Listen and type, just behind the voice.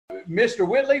Mr.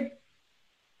 Whitley,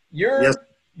 Yes.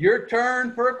 your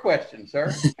turn for a question,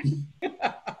 sir.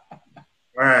 All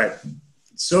right.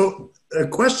 So the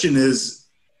question is,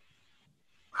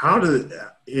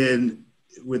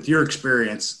 with your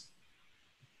experience,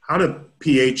 how do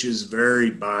pHs vary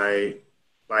by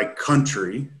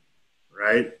country,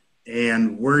 right?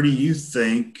 And where do you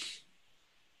think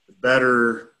the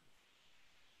better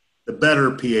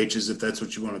pHs, if that's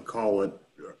what you want to call it,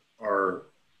 are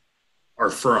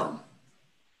from?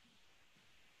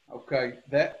 Okay,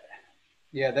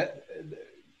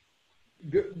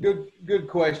 good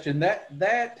question.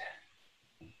 That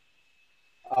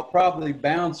I'll probably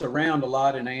bounce around a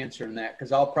lot in answering that,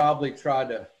 because I'll probably try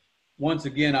to, once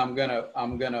again, I'm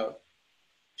gonna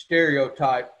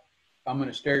stereotype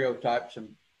some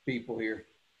people here,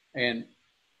 and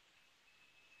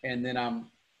then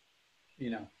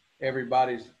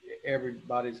everybody's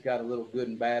got a little good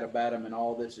and bad about them, and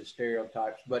all this is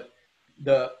stereotypes. But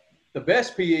the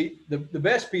best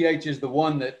pH is the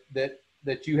one that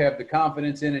you have the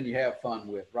confidence in and you have fun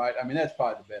with, right? I mean, that's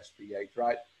probably the best pH,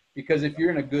 right? Because if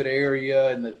you're in a good area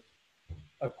and the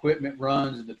equipment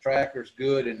runs and the tracker's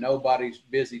good and nobody's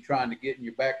busy trying to get in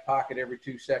your back pocket every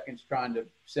 2 seconds trying to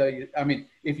sell you. I mean,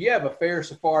 if you have a fair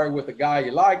safari with a guy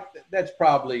you like, that's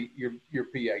probably your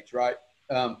pH, right?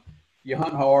 You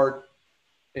hunt hard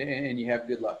and you have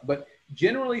good luck. But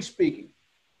generally speaking,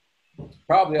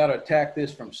 probably ought to attack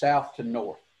this from south to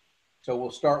north. So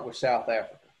we'll start with South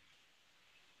Africa.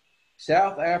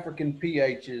 South African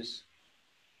pHs,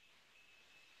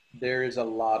 there is a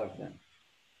lot of them.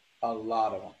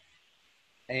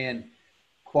 And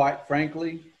quite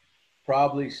frankly,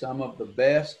 probably some of the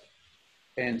best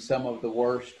and some of the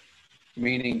worst,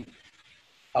 meaning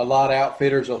a lot of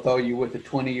outfitters will throw you with a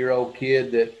 20-year-old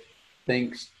kid that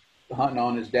thinks hunting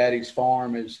on his daddy's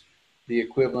farm is the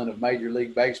equivalent of Major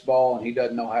League Baseball, and he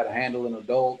doesn't know how to handle an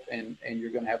adult, and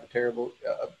you're going to have a terrible,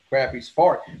 crappy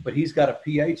safari. But he's got a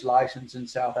pH license in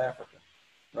South Africa,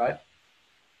 right?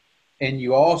 And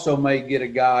you also may get a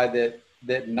guy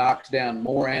that knocks down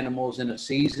more animals in a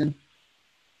season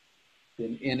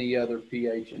than any other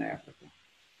pH in Africa.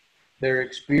 Their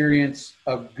experience,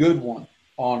 a good one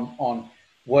on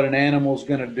what an animal's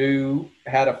going to do,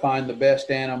 how to find the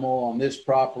best animal on this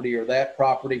property or that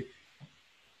property.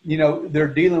 You know, they're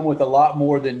dealing with a lot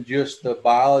more than just the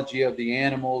biology of the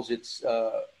animals. It's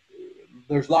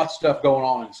there's lots of stuff going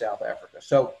on in South Africa.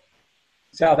 So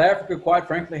South Africa, quite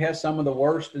frankly, has some of the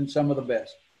worst and some of the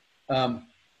best.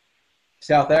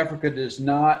 South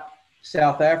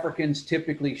Africans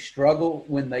typically struggle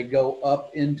when they go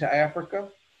up into Africa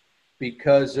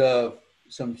because of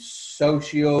some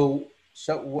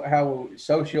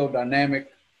sociodynamic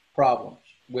problems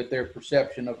with their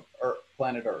perception of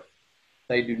planet Earth.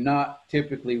 They do not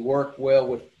typically work well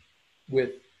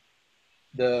with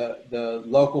the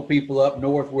local people up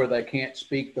north where they can't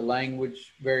speak the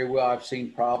language very well. I've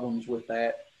seen problems with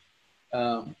that.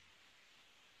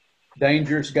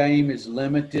 Dangerous game is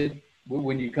limited.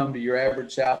 When you come to your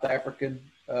average South African,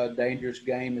 dangerous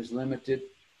game is limited.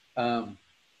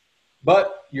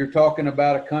 But you're talking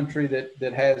about a country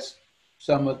that has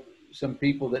some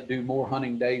people that do more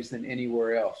hunting days than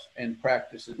anywhere else, and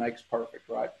practice makes perfect,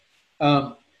 right?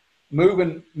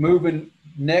 Moving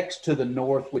next to the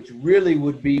north, which really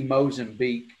would be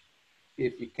Mozambique,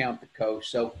 if you count the coast.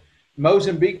 So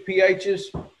Mozambique pHs,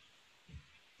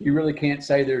 you really can't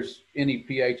say there's any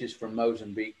pHs from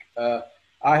Mozambique.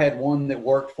 I had one that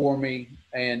worked for me,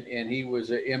 and he was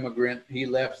an immigrant. He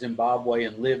left Zimbabwe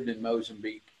and lived in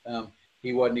Mozambique.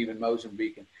 He wasn't even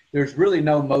Mozambican. There's really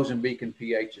no Mozambican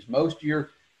pHs. Most of your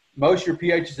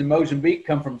pHs in Mozambique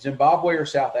come from Zimbabwe or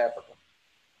South Africa.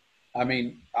 I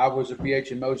mean, I was a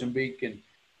pH in Mozambique and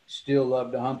still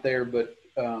love to hunt there, but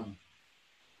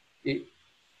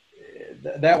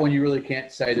that one you really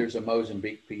can't say there's a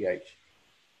Mozambique pH.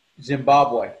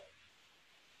 Zimbabwe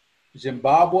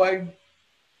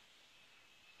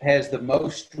has the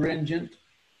most stringent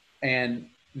and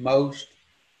most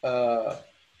the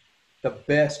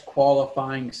best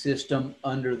qualifying system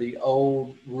under the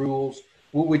old rules,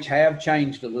 which have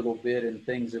changed a little bit and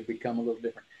things have become a little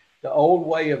different. The old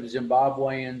way of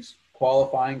Zimbabweans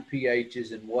qualifying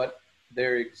pHs and what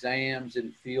their exams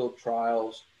and field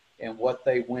trials and what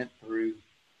they went through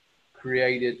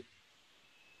created,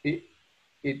 it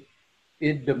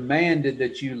demanded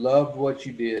that you loved what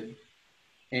you did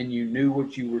and you knew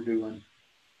what you were doing.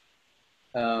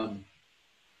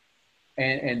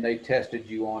 And they tested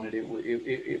you on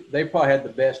it. They probably had the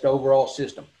best overall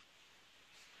system.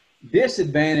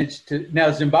 Disadvantage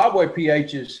now Zimbabwe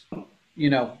pHs,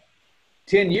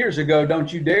 10 years ago,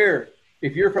 don't you dare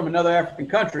if you're from another African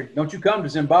country, don't you come to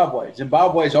Zimbabwe.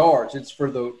 Zimbabwe's ours. It's for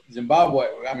the Zimbabwe.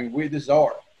 I mean, this is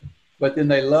ours. But then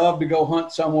they love to go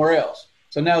hunt somewhere else.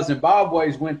 So now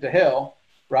Zimbabwe's went to hell,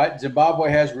 right? Zimbabwe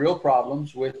has real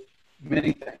problems with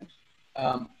many things.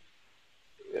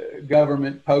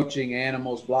 Government poaching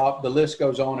animals, blah, the list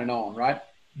goes on, right?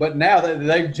 But now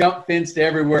they've jumped fenced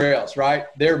everywhere else, right?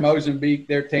 They're Mozambique,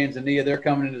 they're Tanzania, they're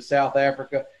coming into South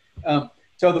Africa.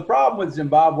 So the problem with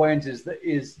Zimbabweans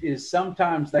is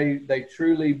sometimes they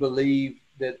truly believe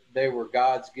that they were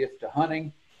God's gift to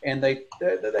hunting, and they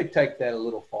take that a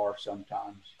little far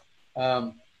sometimes.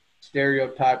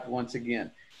 Stereotyped once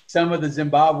again. Some of the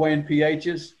Zimbabwean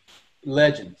PHs,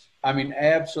 legends. I mean,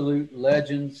 absolute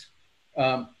legends.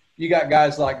 You got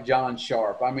guys like John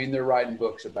Sharp. I mean, they're writing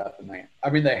books about the man.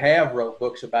 I mean, they have wrote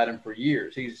books about him for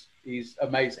years. He's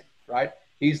amazing, right?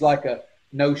 He's like a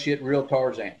no shit real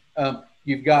Tarzan.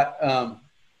 You've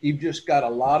just got a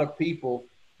lot of people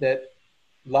that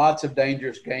lots of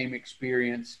dangerous game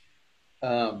experience,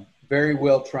 very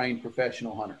well trained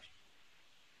professional hunters.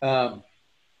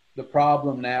 The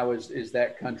problem now is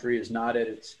that country is not at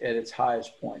its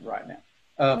highest point right now.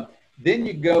 Then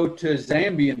you go to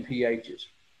Zambian PHs.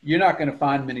 You're not going to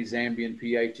find many Zambian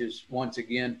PHs. Once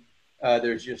again,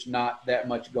 there's just not that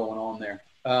much going on there.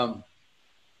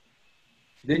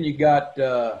 Then you got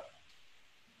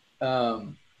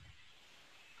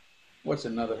what's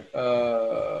another?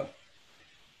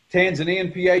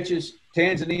 Tanzanian PHs.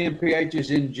 Tanzanian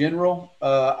PHs in general,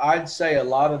 I'd say a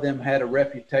lot of them had a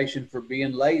reputation for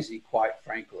being lazy, quite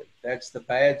frankly. That's the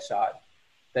bad side.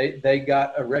 They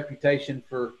got a reputation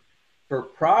for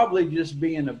probably just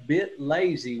being a bit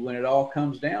lazy when it all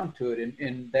comes down to it.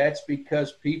 And that's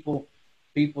because people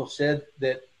said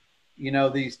that, you know,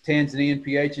 these Tanzanian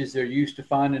PHs, they're used to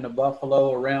finding a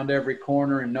buffalo around every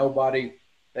corner and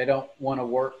they don't want to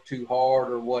work too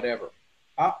hard or whatever.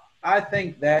 I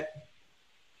think that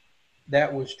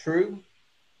was true.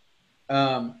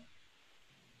 Now,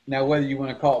 whether you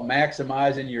want to call it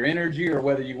maximizing your energy or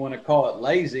whether you want to call it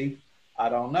lazy, I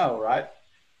don't know, right?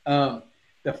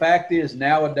 The fact is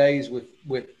nowadays with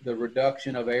the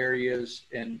reduction of areas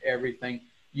and everything,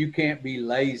 you can't be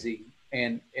lazy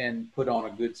and put on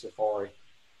a good safari.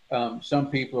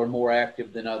 Some people are more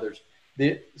active than others.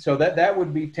 So that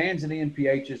would be Tanzanian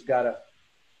PHs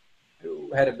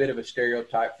had a bit of a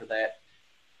stereotype for that.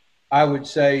 I would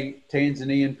say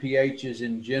Tanzanian PHs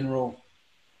in general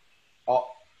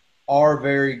are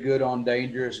very good on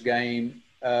dangerous game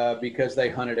because they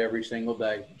hunt it every single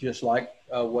day, just like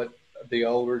what the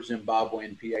older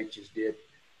Zimbabwean PHs did.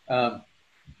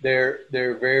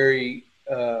 They're very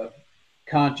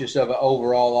conscious of an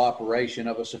overall operation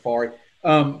of a safari,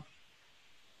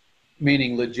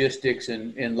 meaning logistics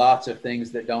and lots of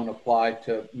things that don't apply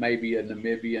to maybe a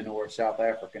Namibian or a South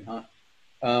African hunt.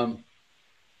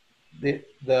 The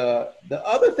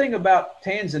other thing about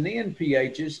Tanzanian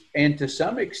PHs, and to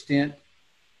some extent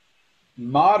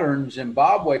modern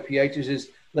Zimbabwe PHs, is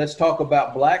let's talk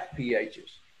about black PHs,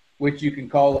 which you can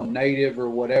call them native or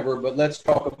whatever, but let's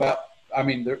talk about, I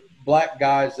mean, they're black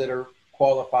guys that are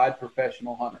qualified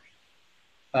professional hunters.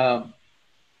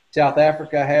 South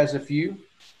Africa has a few.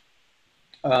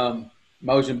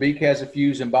 Mozambique has a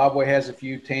few. Zimbabwe has a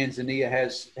few. Tanzania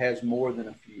has more than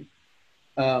a few.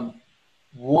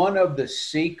 One of the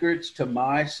secrets to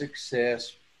my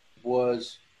success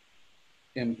was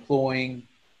employing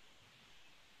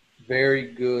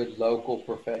very good local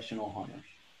professional hunters.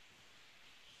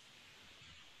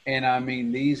 And I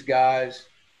mean, these guys,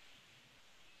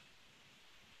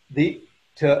 their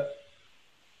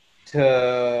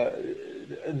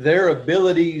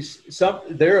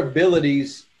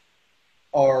abilities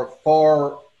are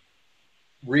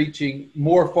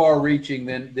more far reaching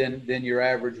than your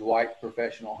average white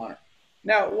professional hunter.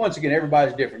 Now, once again,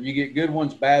 everybody's different. You get good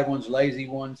ones, bad ones, lazy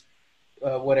ones,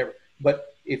 whatever.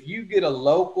 But if you get a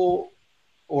local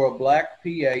or a black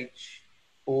PH,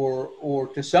 or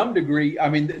to some degree, I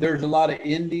mean, there's a lot of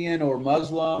Indian or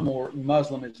Muslim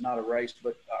is not a race,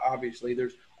 but obviously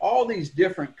there's all these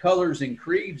different colors and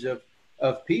creeds of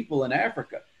people in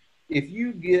Africa. If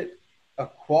you get a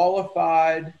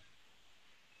qualified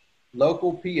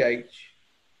local PH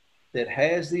that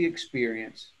has the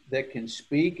experience, that can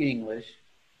speak English,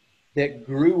 that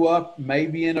grew up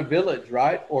maybe in a village,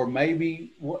 right? Or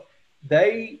maybe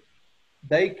they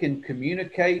can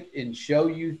communicate and show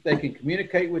you, they can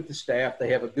communicate with the staff. They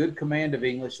have a good command of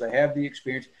English. They have the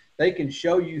experience. They can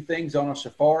show you things on a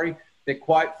safari that,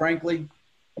 quite frankly,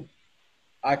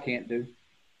 I can't do.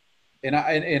 And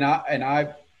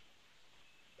I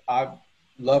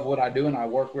love what I do and I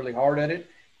work really hard at it,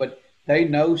 but they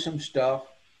know some stuff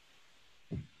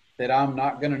that I'm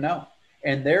not going to know.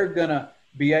 And they're going to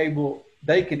be able,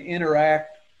 they can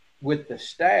interact with the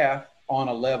staff on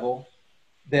a level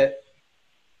that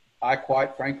I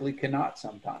quite frankly cannot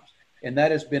sometimes. And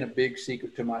that has been a big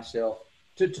secret to myself,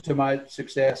 to my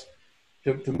success,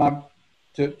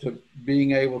 to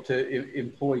being able to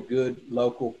employ good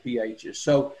local PHs.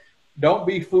 So don't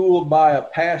be fooled by a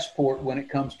passport when it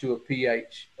comes to a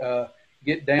PH.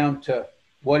 Get down to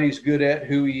what he's good at,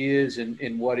 who he is,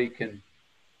 and what he can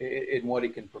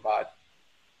provide.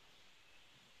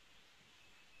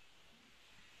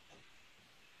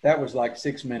 That was like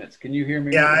 6 minutes. Can you hear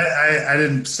me? Yeah, I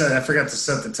didn't set. I forgot to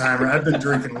set the timer. I've been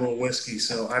drinking a little whiskey,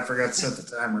 so I forgot to set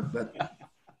the timer. But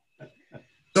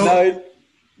so, no,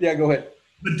 yeah, go ahead.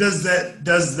 But does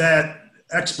that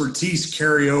expertise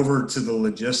carry over to the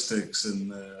logistics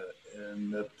and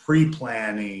the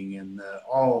pre-planning and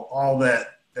all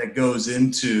that goes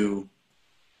into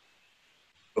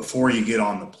before you get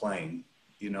on the plane,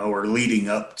 or leading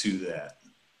up to that?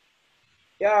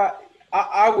 Yeah.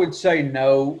 I would say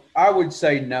no. I would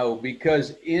say no,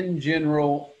 because in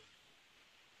general,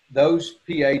 those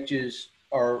PHs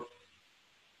are,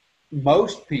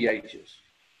 most PHs,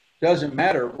 doesn't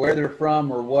matter where they're from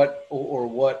or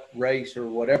what race or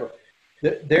whatever.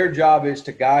 Their job is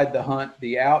to guide the hunt.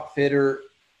 The outfitter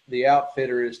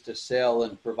is to sell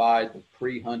and provide the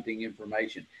pre-hunting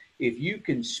information. If you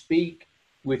can speak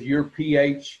with your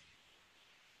PH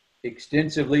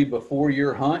extensively before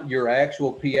your hunt, your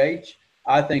actual PH,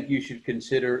 I think you should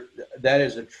consider that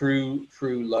as a true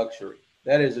luxury.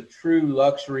 That is a true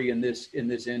luxury in this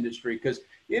industry, because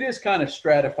it is kind of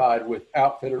stratified with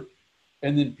outfitter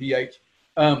and then PH.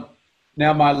 Now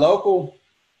the local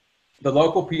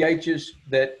PHs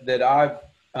that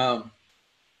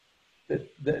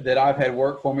I've had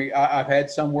work for me, I've had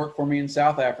some work for me in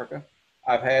South Africa.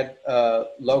 I've had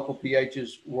local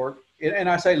PHs work, and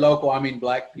I say local, I mean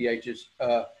black PHs,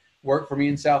 work for me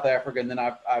in South Africa, and then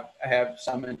I have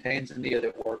some in Tanzania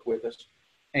that work with us.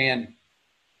 And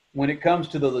when it comes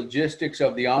to the logistics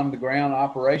of the on-the-ground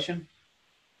operation,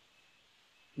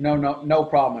 no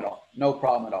problem at all. No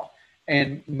problem at all.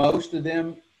 And most of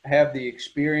them have the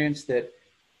experience that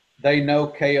they know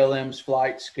KLM's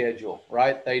flight schedule,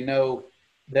 right? They know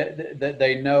that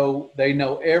they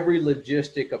know every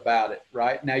logistic about it,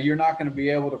 right? Now, you're not going to be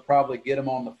able to probably get them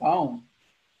on the phone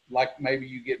like maybe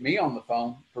you get me on the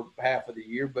phone for half of the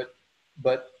year, but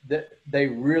they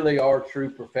really are true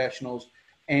professionals,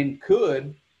 and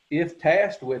could, if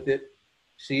tasked with it,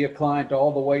 see a client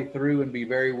all the way through and be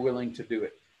very willing to do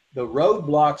it. The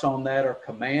roadblocks on that are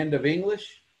command of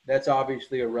English. That's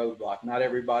obviously a roadblock. Not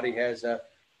everybody has a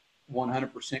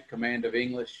 100% command of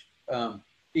English,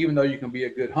 even though you can be a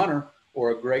good hunter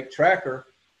or a great tracker.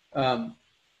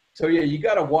 So yeah, you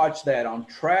got to watch that on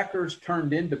trackers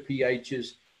turned into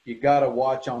PHs. You got to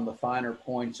watch on the finer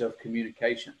points of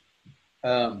communication.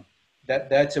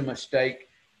 That's a mistake.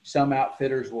 Some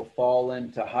outfitters will fall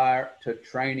into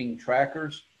training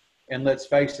trackers. And let's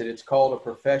face it, it's called a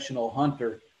professional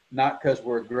hunter, not because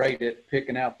we're great at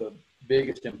picking out the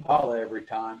biggest impala every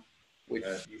time, which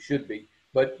you should be,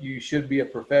 but you should be a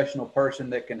professional person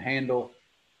that can handle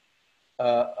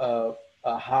a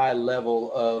high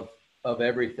level of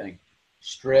everything.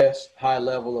 Stress, high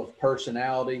level of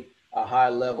personality, a high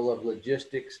level of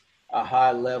logistics, a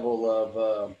high level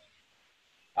of,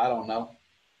 I don't know,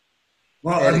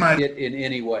 etiquette in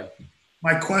any way.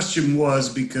 My question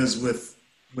was, because with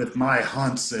my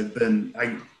hunts, they've been,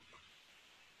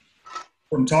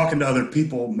 from talking to other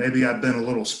people, maybe I've been a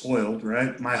little spoiled,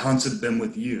 right? My hunts have been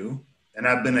with you, and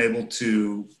I've been able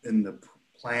to, in the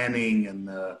planning and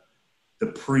the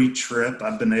pre-trip,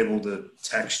 I've been able to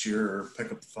text you or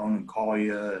pick up the phone and call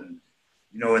you, and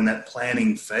in that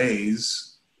planning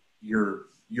phase, you're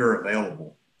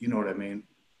available. You know what I mean?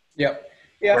 Yep.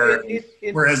 Yeah.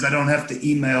 Whereas I don't have to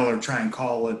email or try and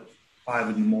call at 5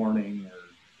 a.m. or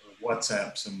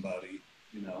WhatsApp somebody.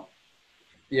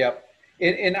 Yep.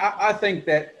 And I think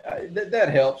that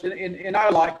helps. And I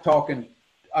like talking.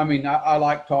 I mean, I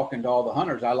like talking to all the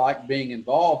hunters. I like being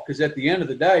involved, because at the end of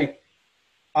the day,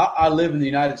 I live in the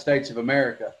United States of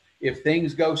America. If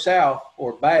things go south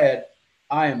or bad,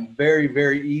 I am very,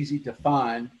 very easy to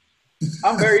find.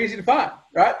 I'm very easy to find,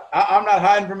 right? I'm not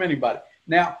hiding from anybody.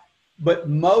 Now, but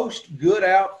most good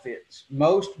outfits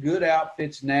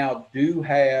now do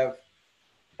have,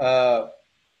 a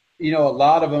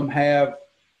lot of them have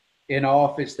an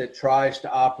office that tries to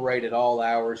operate at all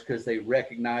hours, because they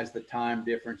recognize the time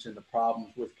difference and the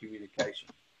problems with communication.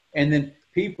 And then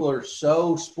people are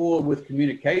so spoiled with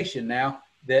communication now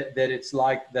that it's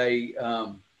like they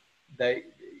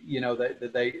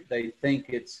think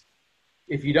it's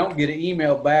if you don't get an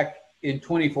email back in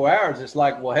 24 hours, it's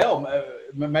like, well, hell,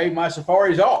 maybe my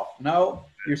safari's off. No,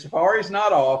 your safari's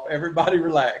not off. Everybody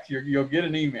relax. You'll get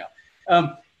an email.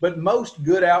 But most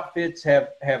good outfits have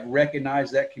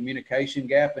recognized that communication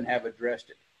gap and have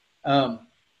addressed it.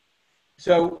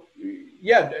 So,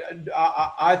 yeah,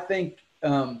 I think,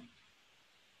 and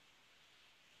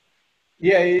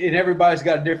everybody's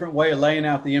got a different way of laying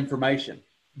out the information.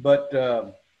 But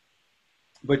yeah,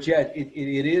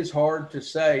 it is hard to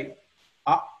say.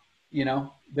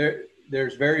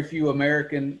 There's very few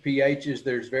American PHs.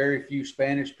 There's very few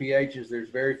Spanish PHs. There's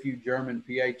very few German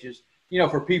PHs.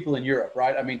 For people in Europe,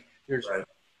 right? I mean, there's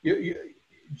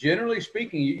generally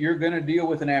speaking, you're going to deal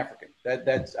with an African.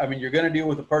 You're going to deal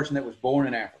with a person that was born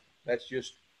in Africa. That's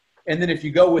just. And then if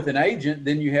you go with an agent,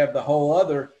 then you have the whole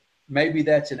other. Maybe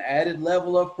that's an added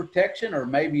level of protection, or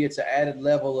maybe it's an added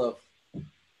level of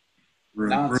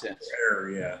nonsense.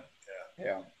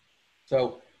 Yeah.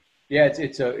 So, yeah,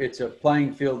 it's a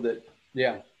playing field that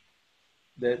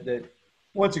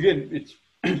once again, it's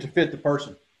to fit the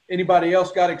person. Anybody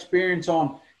else got experience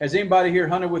on? Has anybody here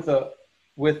hunted with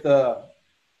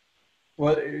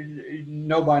well,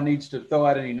 nobody needs to throw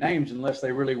out any names unless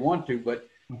they really want to. But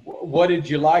what did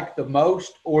you like the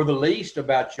most or the least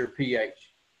about your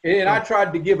PH? And I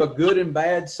tried to give a good and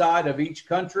bad side of each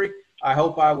country. I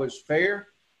hope I was fair,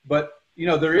 but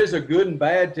there is a good and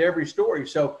bad to every story.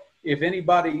 So if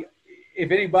anybody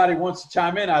wants to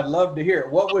chime in, I'd love to hear it.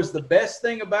 What was the best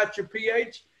thing about your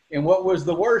PH, and what was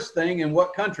the worst thing, and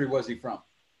what country was he from?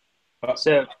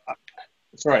 Sorry,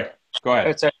 go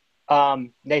ahead.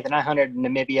 Nathan, I hunted in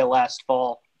Namibia last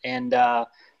fall, and I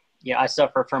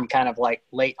suffer from kind of like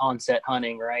late onset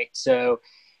hunting, right? So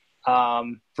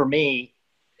for me,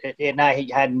 and I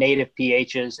had native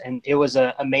PHs, and it was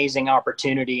an amazing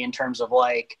opportunity in terms of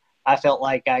like, I felt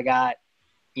like I got,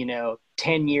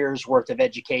 10 years worth of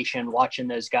education watching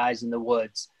those guys in the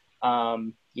woods.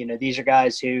 These are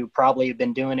guys who probably have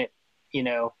been doing it,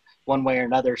 one way or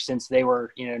another since they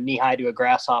were, knee high to a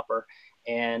grasshopper,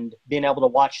 and being able to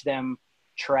watch them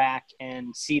track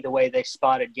and see the way they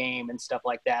spotted game and stuff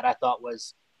like that, I thought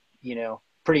was,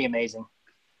 pretty amazing.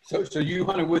 So you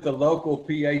hunted with a local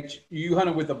PH, you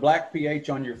hunted with a black PH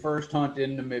on your first hunt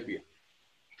in Namibia?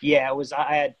 Yeah,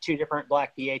 I had two different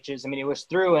black PHs. I mean, it was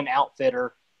through an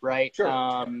outfitter, right?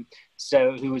 Sure.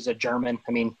 So who was a German,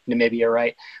 Namibia,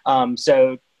 right?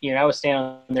 So, I was staying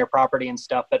on their property and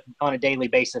stuff, but on a daily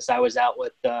basis, I was out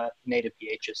with native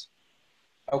PHs.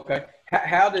 Okay.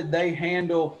 How did they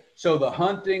handle, so the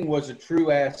hunting was a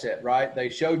true asset, right? They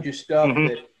showed you stuff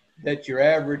that your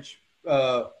average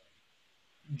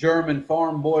German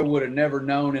farm boy would have never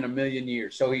known in a million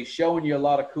years. So he's showing you a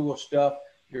lot of cool stuff.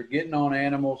 You're getting on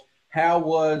animals. How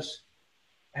was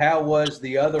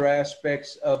the other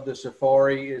aspects of the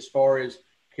safari as far as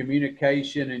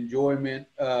communication, enjoyment,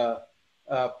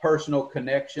 personal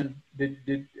connection?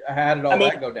 How did all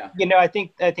that go down? I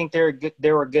think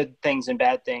there were good things and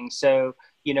bad things. So,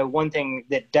 one thing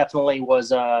that definitely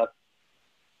was, I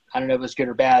don't know if it was good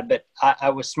or bad, but I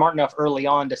was smart enough early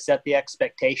on to set the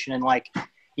expectation and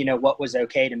what was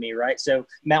okay to me, right? So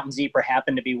mountain zebra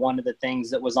happened to be one of the things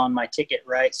that was on my ticket,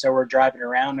 right? So we're driving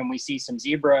around and we see some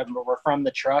zebra, and we're from the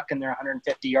truck and they're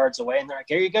 150 yards away, and they're like,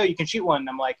 "Here you go, you can shoot one." And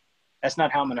I'm like, "That's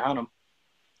not how I'm gonna hunt them."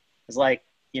 It's like,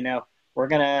 we're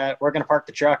gonna park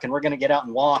the truck and we're gonna get out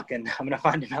and walk, and I'm gonna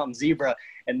find a mountain zebra,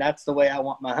 and that's the way I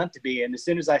want my hunt to be. And as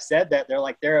soon as I said that, they're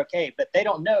like, they're okay, but they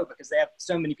don't know because they have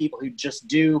so many people who just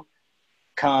do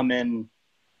come and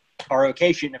are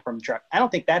okay shooting it from the truck. I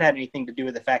don't think that had anything to do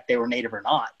with the fact they were native or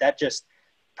not. That just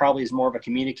probably is more of a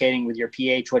communicating with your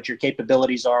PH, what your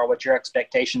capabilities are, what your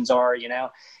expectations are,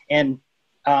 and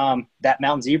that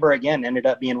mountain zebra again ended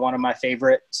up being one of my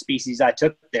favorite species I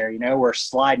took there. We're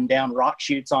sliding down rock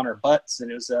chutes on our butts,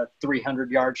 and it was a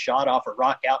 300-yard shot off a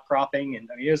rock outcropping, and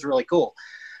it was really cool.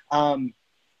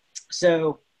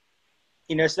 So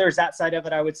there's that side of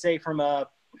it. I would say from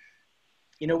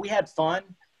we had fun,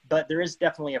 but there is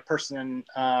definitely a person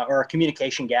or a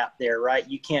communication gap there, right?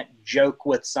 You can't joke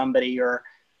with somebody or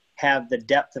have the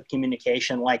depth of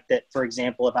communication like that. For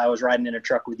example, if I was riding in a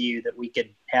truck with you, that we could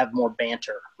have more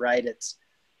banter, right? It's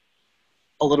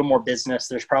a little more business.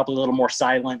 There's probably a little more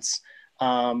silence,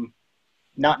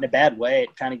 not in a bad way.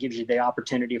 It kind of gives you the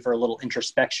opportunity for a little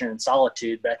introspection and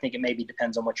solitude, but I think it maybe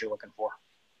depends on what you're looking for.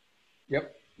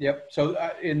 Yep. So, I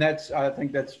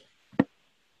think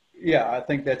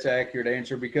that's an accurate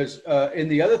answer, because, and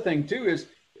the other thing too is,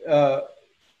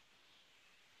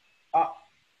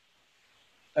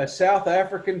 a South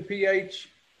African PH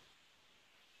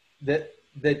that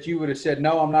you would have said,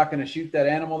 no, I'm not going to shoot that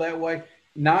animal that way.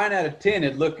 9 out of 10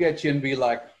 would look at you and be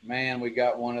like, man, we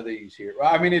got one of these here.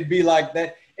 I mean, it'd be like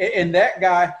that. And that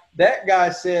guy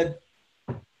said,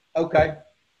 okay,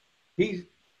 he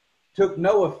took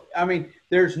no, I mean,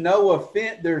 there's no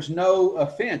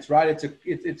offense, right?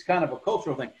 It's kind of a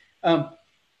cultural thing.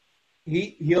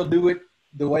 He'll do it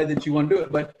the way that you want to do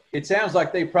it, but it sounds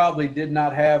like they probably did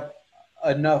not have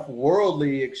enough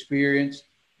worldly experience.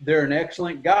 They're an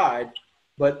excellent guide,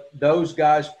 but those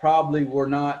guys probably were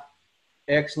not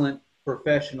excellent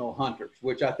professional hunters,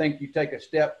 which I think you take a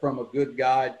step from a good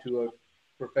guide to a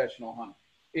professional hunter,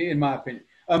 in my opinion.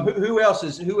 Who else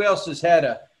has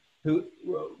had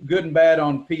good and bad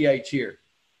on PH here?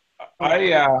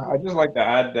 I just like to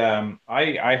add.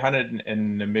 I hunted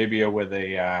in Namibia with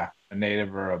a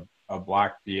native or a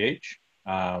black PH,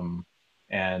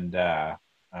 and I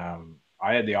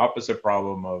had the opposite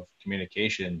problem of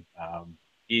communication.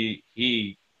 He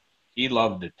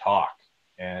loved to talk,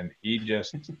 and he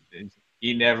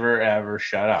never ever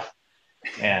shut up,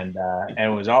 and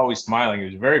was always smiling. He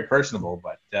was very personable,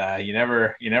 but you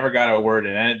never got a word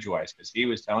in edgewise because he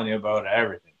was telling you about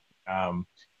everything.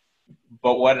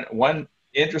 But one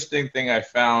interesting thing I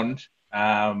found,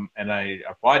 and I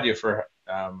applaud you for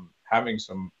having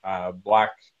some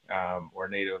black or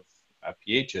native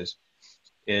PHs,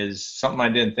 is something I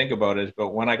didn't think about is, but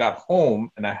when I got home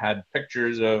and I had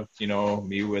pictures of,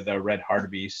 me with a red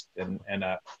hartebeest and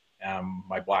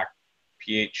my black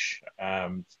PH,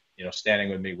 standing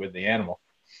with me with the animal,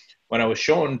 when I was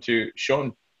showing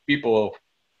people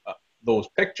those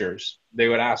pictures, they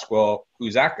would ask, well,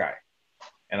 who's that guy?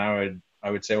 And I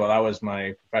would say, well, that was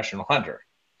my professional hunter.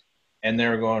 And they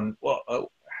were going,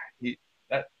 well, he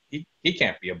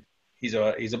can't be he's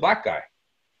a black guy.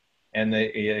 And they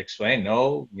explained,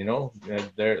 no,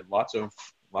 there are lots of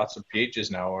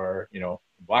PHs now are,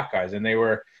 black guys. And they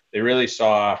really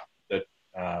saw that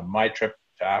my trip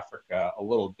to Africa a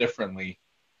little differently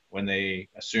when they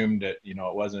assumed that, it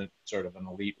wasn't sort of an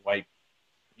elite white,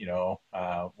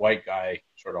 white guy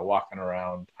sort of walking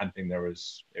around hunting. It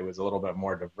was a little bit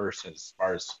more diverse as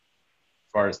far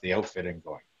as the outfitting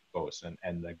goes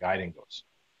and the guiding goes.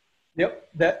 Yep,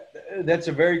 that's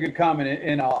a very good comment,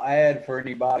 and I'll add for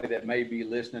anybody that may be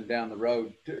listening down the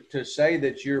road, to say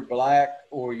that you're black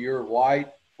or you're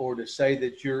white or to say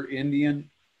that you're Indian,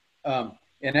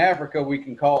 in Africa we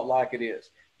can call it like it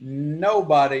is.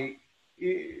 Nobody,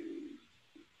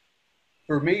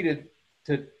 for me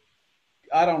to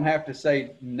I don't have to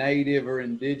say native or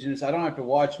indigenous. I don't have to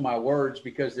watch my words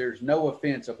because there's no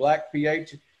offense. A black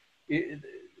PH,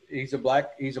 he's a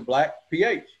black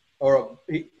PH, or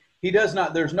he does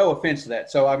not, there's no offense to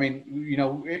that. So, I mean,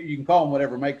 you can call him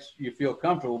whatever makes you feel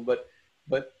comfortable,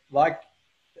 but like,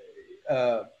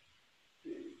 it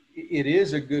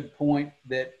is a good point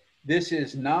that this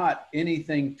is not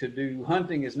anything to do,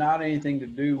 hunting is not anything to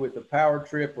do with the power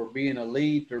trip or being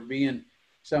elite or being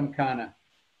some kind of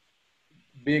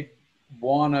big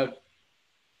wanna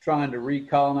trying to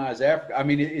recolonize Africa. I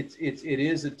mean, it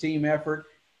is a team effort,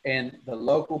 and the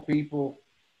local people,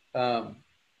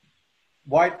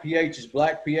 white PHs,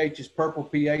 black PHs, purple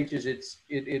PHs.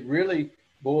 It really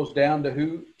boils down to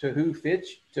who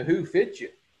fits you.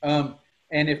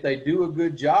 And if they do a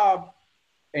good job,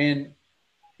 and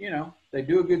they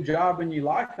do a good job, and you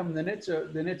like them, then it's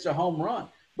a home run.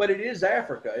 But it is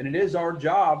Africa, and it is our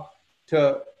job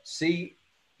to see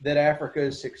that Africa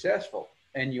is successful,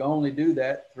 and you only do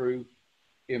that through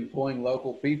employing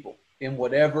local people in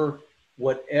whatever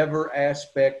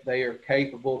aspect they are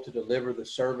capable to deliver the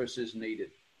services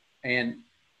needed. And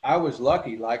I was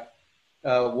lucky, like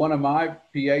one of my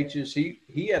PHs,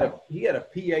 he had a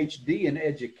PhD in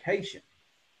education.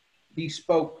 He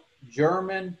spoke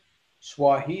German,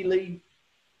 Swahili,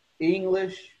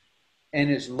 English, and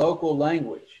his local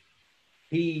language.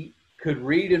 He could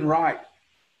read and write.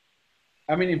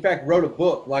 I mean, in fact, wrote a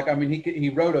book. Like, I mean, he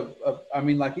wrote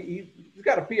he's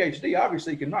got a PhD,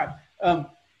 obviously he can write.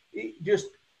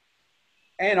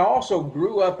 And also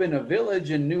grew up in a village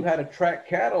and knew how to track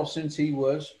cattle since he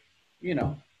was,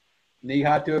 knee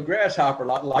high to a grasshopper,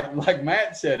 like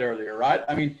Matt said earlier, right?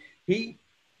 I mean, he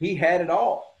had it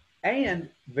all, and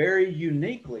very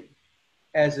uniquely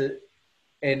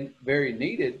and very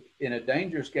needed in a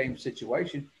dangerous game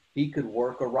situation, he could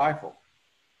work a rifle.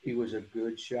 He was a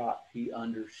good shot. He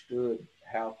understood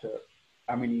how to,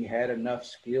 he had enough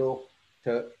skill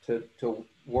to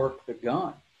work the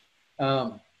gun.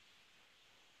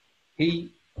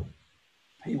 He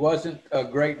wasn't a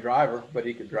great driver, but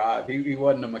he could drive. He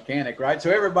wasn't a mechanic, right? So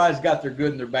everybody's got their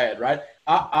good and their bad, right?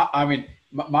 I mean,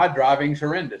 my driving's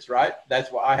horrendous, right?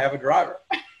 That's why I have a driver.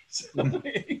 So,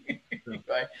 anyway,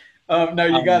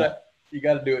 no, You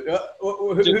got to do it.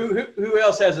 Who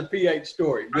else has a pH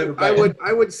story? Good or bad?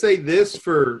 I would say this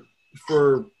for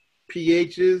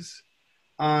pHs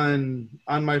on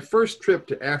my first trip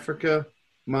to Africa.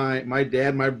 My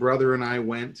dad, my brother, and I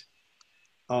went.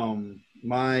 My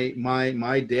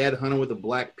dad hunted with a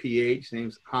black pH. His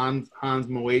name's Hans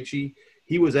Moechi.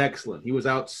 He was excellent. He was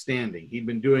outstanding. He'd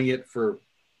been doing it for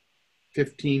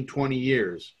 15, 20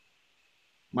 years.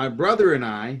 My brother and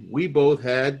I, we both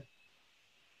had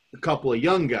a couple of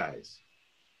young guys.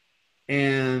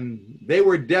 And they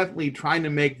were definitely trying to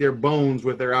make their bones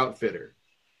with their outfitter.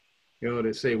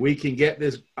 To say, we can get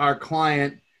our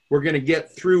client, we're going to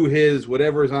get through his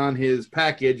whatever's on his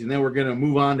package, and then we're going to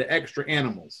move on to extra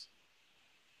animals.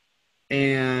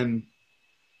 And,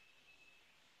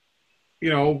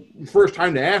 first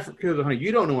time to Africa as a hunter,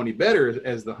 you don't know any better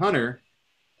as the hunter.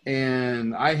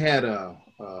 And I had a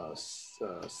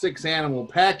 6-animal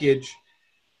package,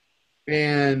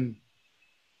 and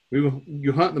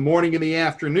you hunt in the morning and the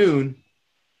afternoon.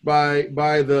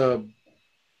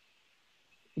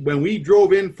 When we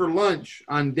drove in for lunch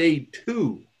on day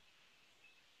 2,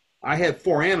 I had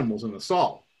 4 animals in the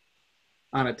salt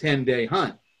on a 10-day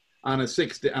hunt on a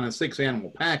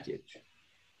 6-animal package.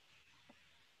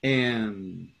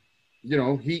 And,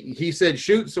 he said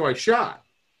shoot, so I shot.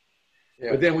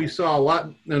 Yeah. But then we saw a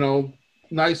lot,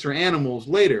 nicer animals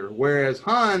later. Whereas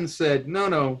Hans said,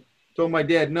 told my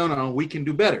dad, no, we can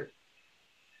do better.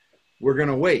 We're going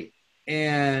to wait.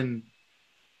 And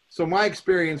so my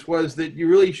experience was that you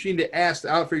really need to ask the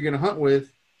outfit you're going to hunt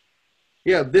with.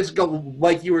 Yeah, this guy,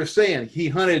 like you were saying, he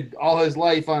hunted all his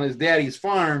life on his daddy's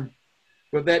farm,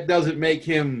 but that doesn't make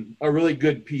him a really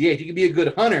good pH. He can be a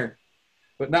good hunter,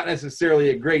 but not necessarily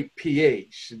a great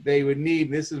pH. They would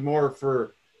need, this is more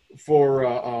for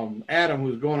Adam,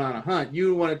 who's going on a hunt.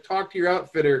 You want to talk to your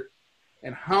outfitter,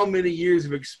 and how many years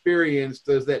of experience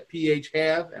does that pH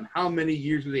have, and how many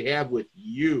years do they have with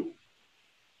you?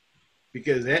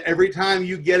 Because every time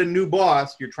you get a new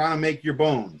boss, you're trying to make your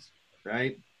bones,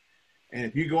 right? And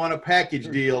if you go on a package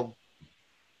deal,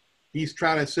 he's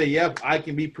trying to say, yep, I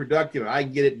can be productive. I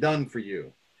can get it done for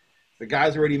you. The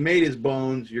guy's already made his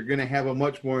bones. You're going to have a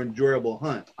much more enjoyable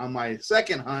hunt. On my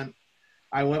second hunt,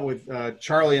 I went with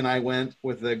Charlie, and I went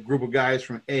with a group of guys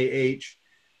from AH,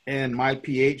 and my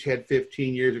pH had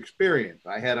 15 years experience.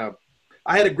 I had a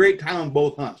great time on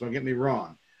both hunts, don't get me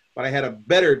wrong, but I had a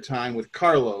better time with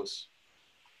Carlos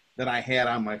than I had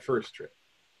on my first trip.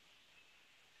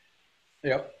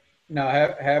 Yep. Now,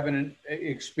 having an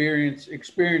experience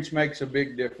makes a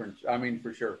big difference. I mean,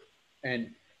 for sure.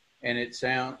 And it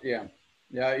sounds,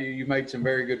 you made some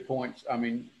very good points. I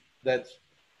mean, if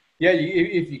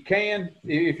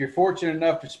you're fortunate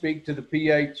enough to speak to the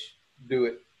PH, do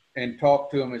it and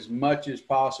talk to them as much as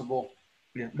possible.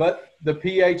 Yeah. But the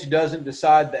PH doesn't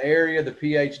decide the area. The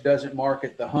PH doesn't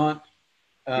market the hunt,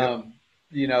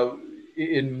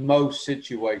 in most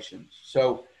situations.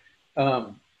 So,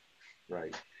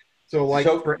 right.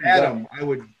 So for Adam,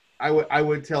 I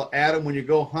would tell Adam, when you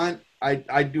go hunt,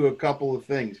 I'd do a couple of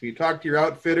things. If you talk to your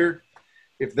outfitter,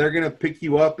 if they're going to pick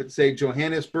you up at, say,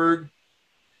 Johannesburg,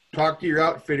 talk to your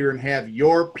outfitter and have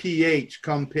your PH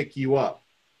come pick you up.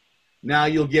 Now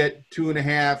you'll get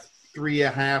 2.5,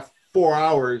 3.5, 4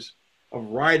 hours of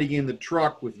riding in the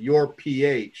truck with your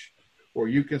PH, or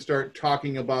you can start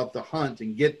talking about the hunt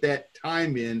and get that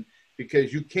time in,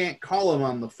 because you can't call him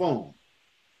on the phone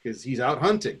because he's out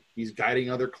hunting. He's guiding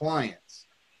other clients.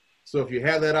 So if you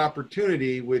have that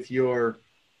opportunity with your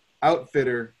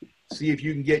outfitter, see if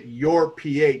you can get your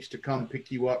PH to come pick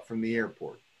you up from the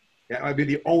airport. That might be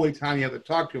the only time you have to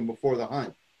talk to him before the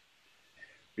hunt.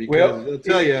 Because they'll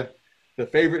tell you, the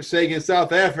favorite saying in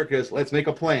South Africa is, let's make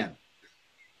a plan.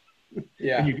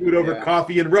 Yeah. And you do it over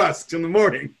coffee and rusks in the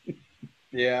morning.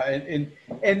 Yeah.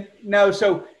 And no,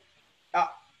 so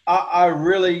I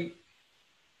really,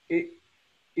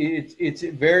 it's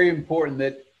very important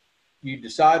that you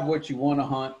decide what you want to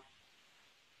hunt.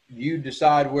 You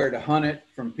decide where to hunt it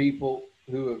from people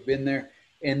who have been there,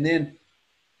 and then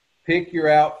pick your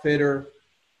outfitter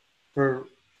for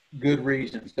good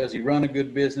reasons. Does he run a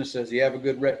good business? Does he have a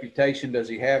good reputation? Does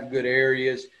he have good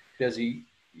areas? Does he,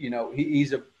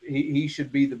 he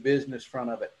should be the business front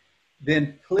of it.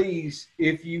 Then please,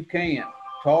 if you can,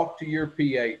 talk to your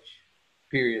PH,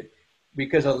 period.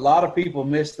 Because a lot of people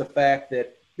miss the fact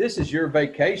that this is your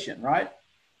vacation, right?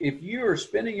 If you are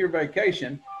spending your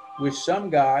vacation with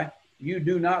some guy you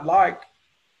do not like,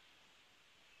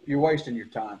 you're wasting your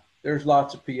time. There's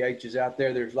lots of PHs out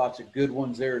there. There's lots of good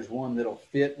ones. There's one that'll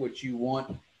fit what you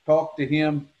want. Talk to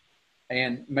him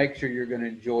and make sure you're going to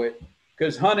enjoy it.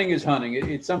 Because hunting is hunting.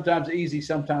 It's sometimes easy,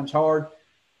 sometimes hard.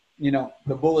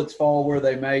 the bullets fall where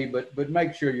they may, but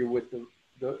make sure you're with the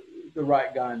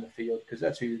right guy in the field, because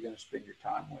that's who you're going to spend your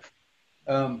time with.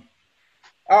 All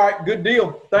right, good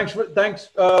deal. Thanks,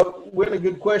 Whitley.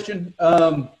 Good question.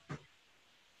 I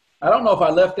don't know if I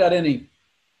left out any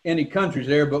countries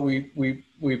there, but we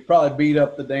probably beat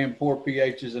up the damn poor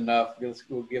PHs enough.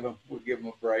 We'll give them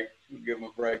a break.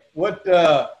 What?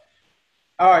 All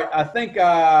right, I think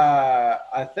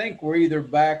we're either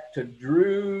back to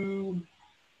Drew.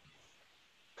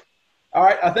 All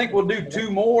right, I think we'll do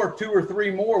two or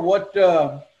three more. What?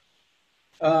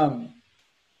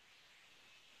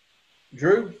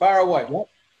 Drew, fire away.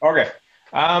 Okay.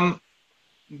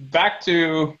 Back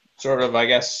to sort of, I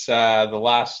guess, the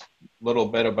last little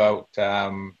bit about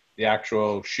the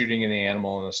actual shooting of the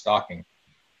animal and the stalking.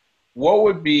 What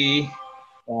would be,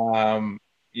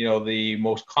 the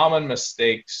most common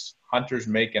mistakes hunters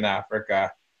make in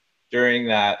Africa during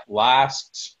that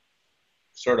last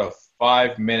sort of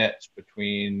 5 minutes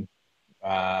between,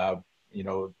 in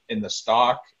the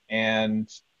stalk and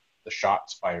the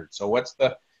shots fired? So what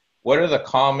are the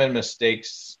common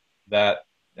mistakes that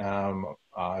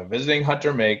a visiting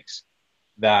hunter makes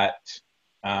that,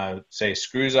 say,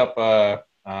 screws up a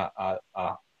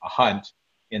hunt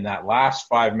in that last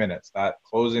 5 minutes, that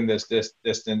closing this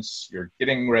distance, you're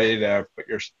getting ready to put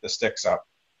the sticks up?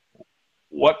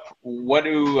 What's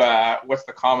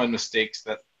the common mistakes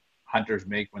that hunters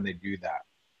make when they do that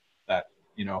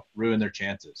ruin their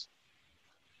chances?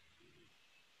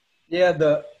 Yeah,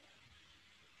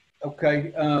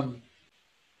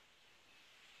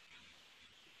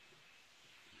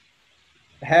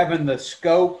 having the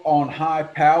scope on high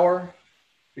power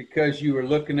because you were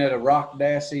looking at a rock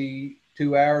dassy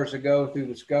 2 hours ago through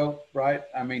the scope, right?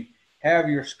 I mean, have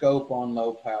your scope on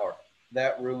low power.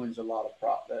 That ruins a lot of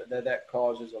that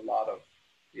causes a lot of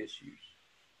issues.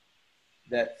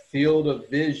 That field of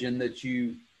vision that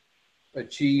you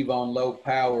achieve on low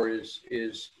power is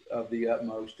of the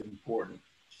utmost importance.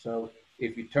 So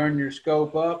if you turn your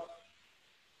scope up,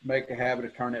 make a habit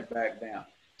of turning it back down.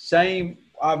 Same,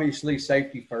 obviously,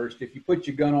 safety first. If you put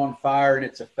your gun on fire and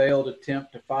it's a failed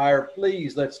attempt to fire,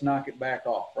 please, let's knock it back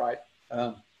off, right?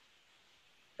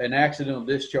 An accidental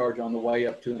discharge on the way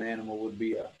up to an animal would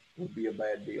be a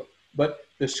bad deal. But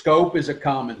the scope is a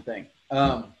common thing.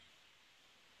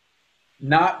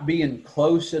 Not being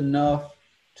close enough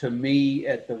to me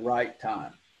at the right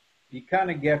time. You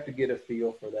kind of have to get a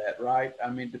feel for that, right? I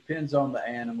mean, it depends on the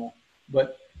animal.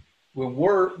 But when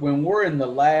we're in the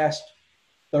last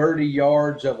 30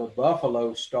 yards of a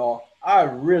buffalo stalk, I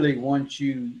really want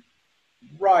you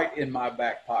right in my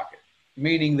back pocket,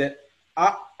 meaning that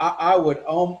I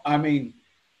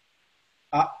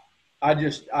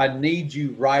need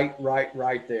you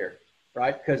right there,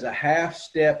 right? Because a half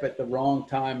step at the wrong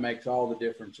time makes all the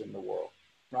difference in the world,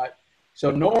 right? So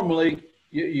normally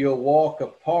you'll walk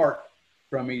apart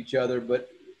from each other, but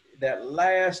that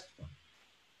last,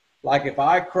 like if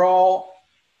I'm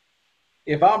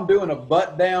doing a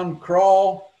butt down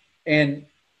crawl and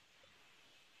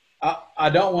I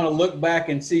don't want to look back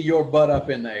and see your butt up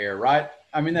in the air, right?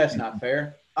 I mean, that's not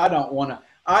fair. I don't want to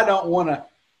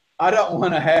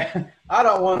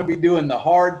be doing the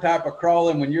hard type of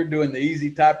crawling when you're doing the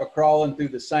easy type of crawling through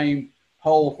the same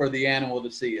hole for the animal to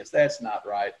see us. That's not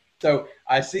right. So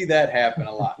I see that happen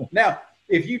a lot. Now,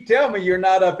 if you tell me you're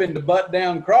not up into butt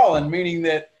down crawling, meaning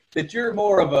that you're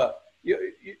more of you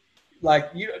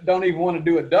don't even want to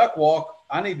do a duck walk,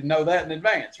 I need to know that in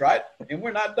advance, right? And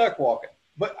we're not duck walking.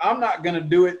 But I'm not going to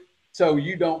do it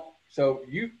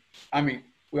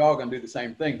we're all going to do the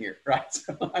same thing here, right?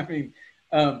 So, I mean,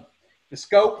 the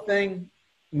scope thing,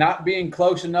 not being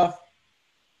close enough.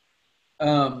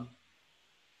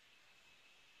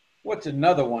 What's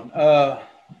another one?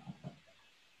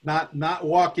 Not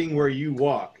walking where you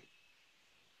walk.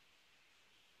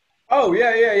 Oh,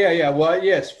 yeah. Well,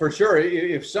 yes, for sure.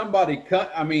 If somebody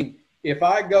if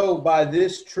I go by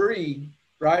this tree,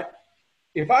 right?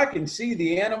 If I can see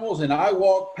the animals and I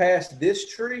walk past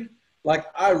this tree, like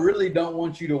I really don't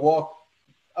want you to walk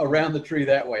around the tree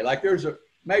that way. Like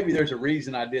maybe there's a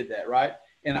reason I did that, right?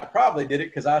 And I probably did it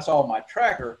because I saw my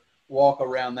tracker walk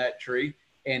around that tree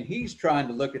and he's trying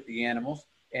to look at the animals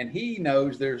and he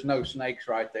knows there's no snakes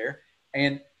right there.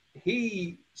 And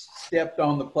he stepped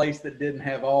on the place that didn't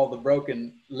have all the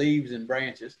broken leaves and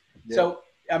branches. Yeah. So,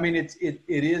 I mean, it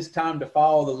is time to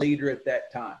follow the leader at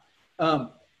that time.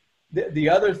 The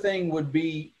other thing would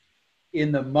be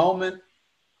in the moment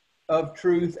of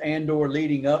truth and or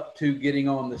leading up to getting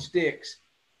on the sticks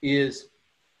is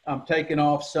I'm taking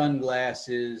off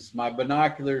sunglasses, my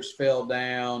binoculars fell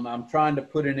down, I'm trying to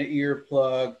put in an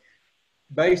earplug.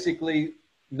 Basically,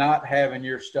 not having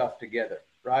your stuff together,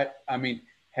 right? I mean,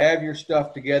 have your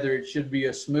stuff together. It should be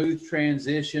a smooth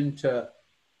transition to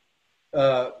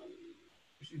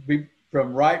be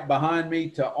from right behind me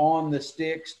to on the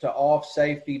sticks to off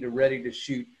safety to ready to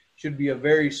shoot. Should be a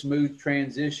very smooth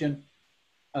transition.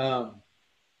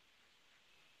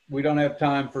 We don't have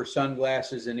time for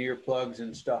sunglasses and earplugs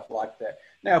and stuff like that.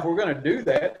 Now, if we're going to do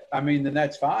that, I mean, then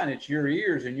that's fine. It's your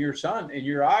ears and your and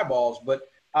your eyeballs. But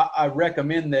I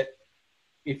recommend that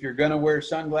if you're going to wear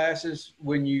sunglasses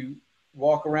when you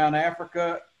walk around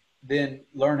Africa, then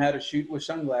learn how to shoot with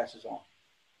sunglasses on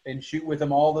and shoot with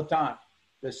them all the time.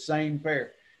 The same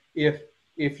pair. If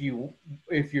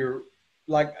you're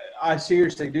like, I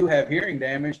seriously do have hearing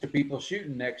damage to people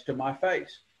shooting next to my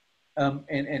face. And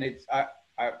it's,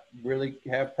 I really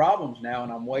have problems now,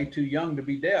 and I'm way too young to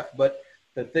be deaf. But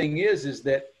the thing is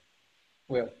that,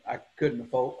 well, I couldn't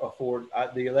afford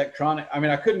the electronic. I mean,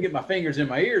 I couldn't get my fingers in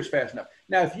my ears fast enough.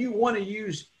 Now, if you want to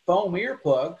use foam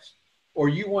earplugs or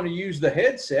you want to use the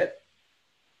headset,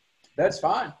 that's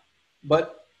fine.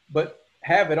 But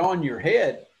have it on your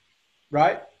head,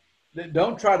 right?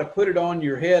 Don't try to put it on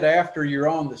your head after you're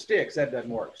on the sticks. That doesn't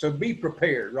work. So be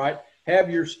prepared, right? Have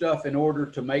your stuff in order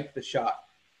to make the shot.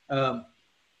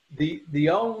 The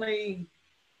only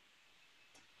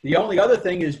other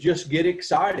thing is just get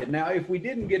excited. Now, if we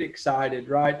didn't get excited,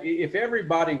 right, if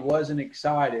everybody wasn't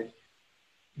excited,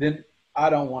 then I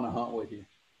don't want to hunt with you.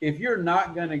 If you're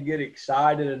not going to get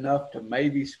excited enough to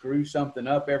maybe screw something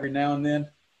up every now and then,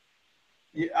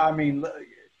 I mean,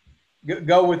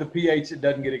 go with a PH that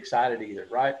doesn't get excited either,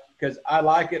 right? Because I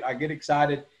like it. I get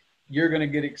excited. You're going to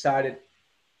get excited.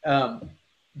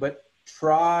 But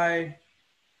try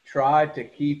to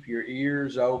keep your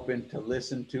ears open to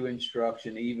listen to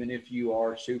instruction, even if you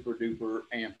are super duper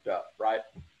amped up, right?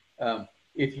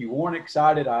 If you weren't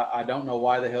excited, I don't know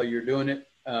why the hell you're doing it.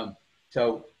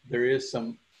 So there's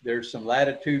some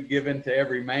latitude given to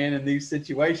every man in these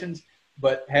situations,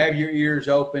 but have your ears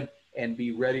open and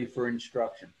be ready for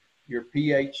instruction. Your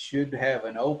PH should have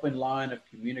an open line of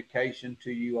communication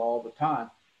to you all the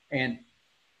time. And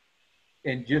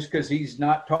just because he's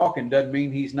not talking doesn't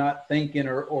mean he's not thinking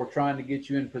or trying to get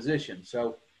you in position.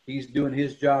 So he's doing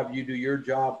his job. You do your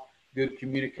job. Good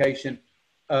communication.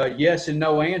 Yes and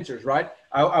no answers, right?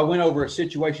 I went over a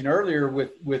situation earlier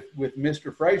with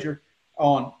Mr. Frazier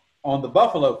on the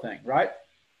buffalo thing, right?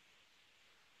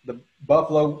 The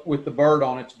buffalo with the bird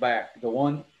on its back. The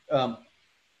one,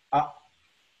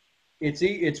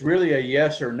 it's really a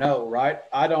yes or no, right?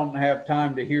 I don't have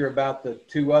time to hear about the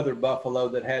two other buffalo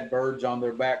that had birds on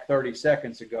their back 30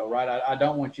 seconds ago, right? I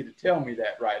don't want you to tell me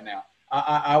that right now.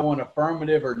 I want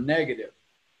affirmative or negative.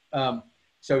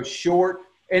 So short.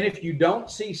 And if you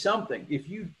don't see something,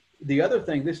 the other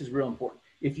thing, this is real important.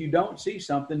 If you don't see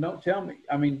something, don't tell me.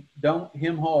 I mean, don't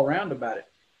hem-haw around about it.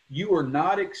 You are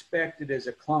not expected as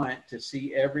a client to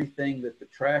see everything that the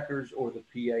trackers or the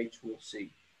PH will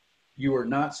see. You are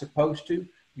not supposed to.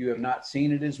 You have not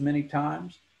seen it as many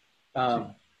times.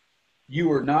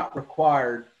 You are not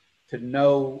required to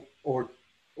know or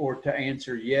to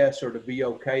answer yes or to be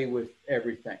okay with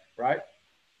everything, right?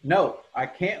 No, I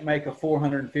can't make a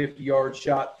 450-yard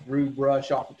shot through brush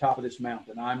off the top of this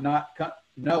mountain. I'm not.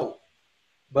 No,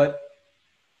 but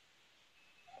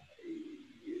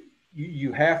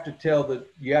you have to tell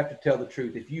the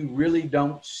truth. If you really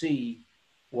don't see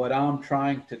what I'm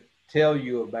trying to tell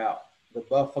you about, the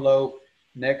buffalo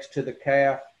next to the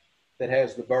calf that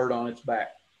has the bird on its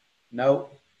back, no,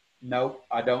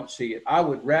 I don't see it. I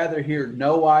would rather hear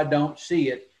no, I don't see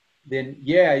it than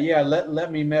yeah,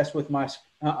 let me mess with my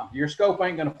your scope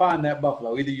ain't going to find that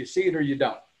buffalo. Either you see it or you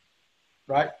don't,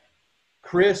 right?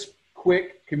 Crisp,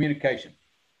 quick communication.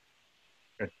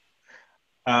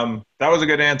 That was a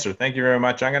good answer. Thank you very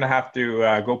much. I'm going to have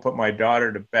to go put my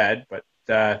daughter to bed, but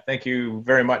thank you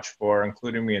very much for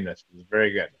including me in this. It was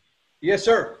very good. Yes,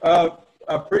 sir. I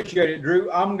appreciate it,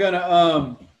 Drew. I'm going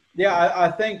to,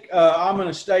 I think I'm going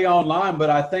to stay online,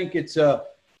 but I think it's a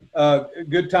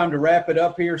good time to wrap it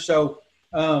up here. So,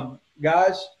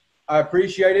 guys, I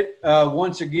appreciate it.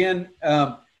 Once again,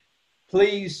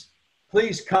 please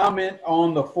comment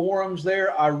on the forums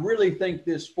there. I really think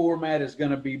this format is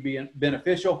going to be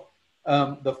beneficial.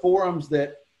 The forums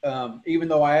that, even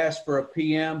though I asked for a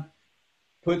PM,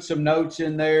 put some notes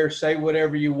in there, say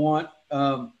whatever you want,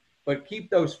 but keep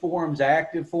those forums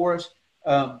active for us.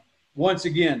 Once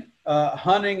again,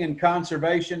 hunting and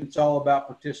conservation, it's all about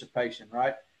participation,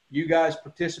 right? You guys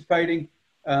participating,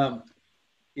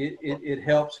 it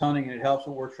helps hunting and it helps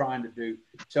what we're trying to do.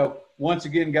 So once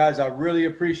again, guys, I really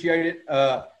appreciate it.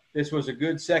 This was a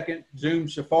good second Zoom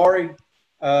safari.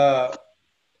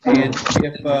 And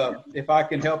if I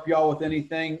can help y'all with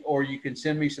anything, or you can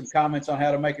send me some comments on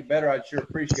how to make it better, I'd sure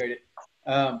appreciate it.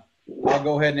 I'll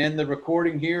go ahead and end the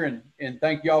recording here, and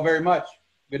thank y'all very much.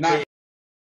 Good night.